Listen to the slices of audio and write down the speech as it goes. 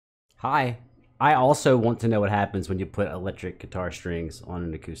Hi. I also want to know what happens when you put electric guitar strings on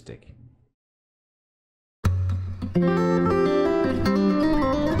an acoustic.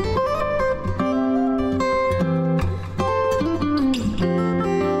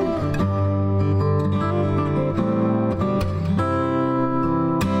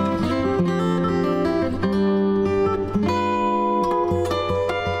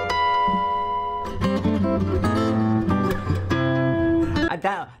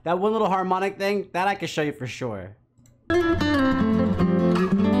 That one little harmonic thing, that I can show you for sure.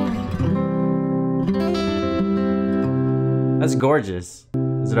 That's gorgeous.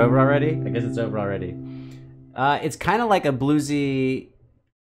 Is it over already? I guess it's over already. It's kind of like a bluesy...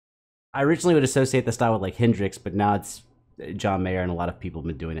 I originally would associate the style with like Hendrix, but now it's John Mayer, and a lot of people have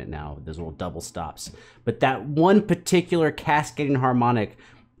been doing it now. There's little double stops. But that one particular cascading harmonic,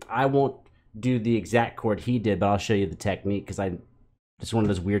 I won't do the exact chord he did, but I'll show you the technique, because it's one of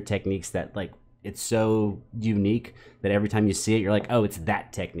those weird techniques that, like, it's so unique that every time you see it, you're like, oh, it's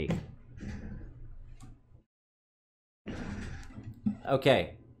that technique.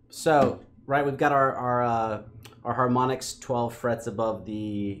 Okay, so, right, we've got our harmonics 12 frets above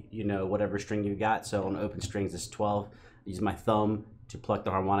the, you know, whatever string you got. So on open strings, it's 12. I use my thumb to pluck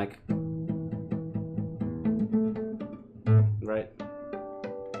the harmonic. Right?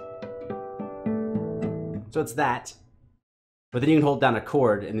 So it's that. But then you can hold down a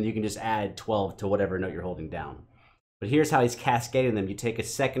chord, and then you can just add 12 to whatever note you're holding down. But here's how he's cascading them. You take a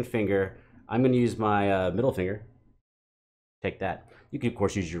second finger. I'm going to use my middle finger. Take that. You can, of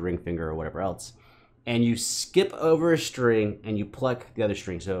course, use your ring finger or whatever else. And you skip over a string, and you pluck the other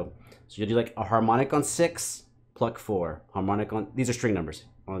string. So you'll do like a harmonic on 6, pluck 4. Harmonic on, these are string numbers.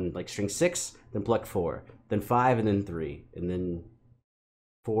 On like string 6, then pluck 4. Then 5, and then 3. And then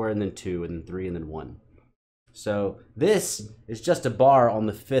 4, and then 2, and then 3, and then 1. So this is just a bar on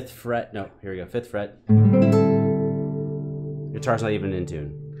the 5th fret. No, here we go, 5th fret. Guitar's not even in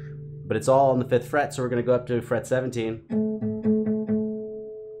tune. But it's all on the 5th fret, so we're going to go up to fret 17.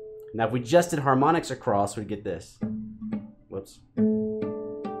 Now if we just did harmonics across, we'd get this. Whoops.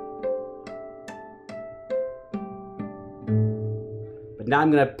 But now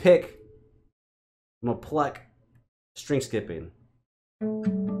I'm going to pluck string skipping.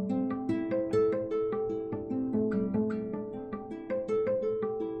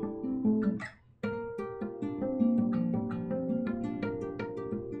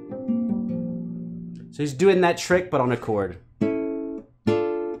 So he's doing that trick, but on a chord. But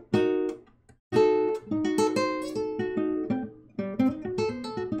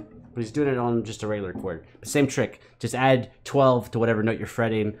he's doing it on just a regular chord. Same trick. Just add 12 to whatever note you're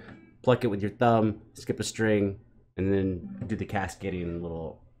fretting, pluck it with your thumb, skip a string, and then do the cascading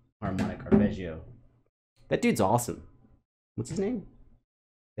little harmonic arpeggio. That dude's awesome. What's his name?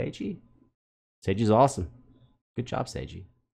 Seiji? Seiji's awesome. Good job, Seiji.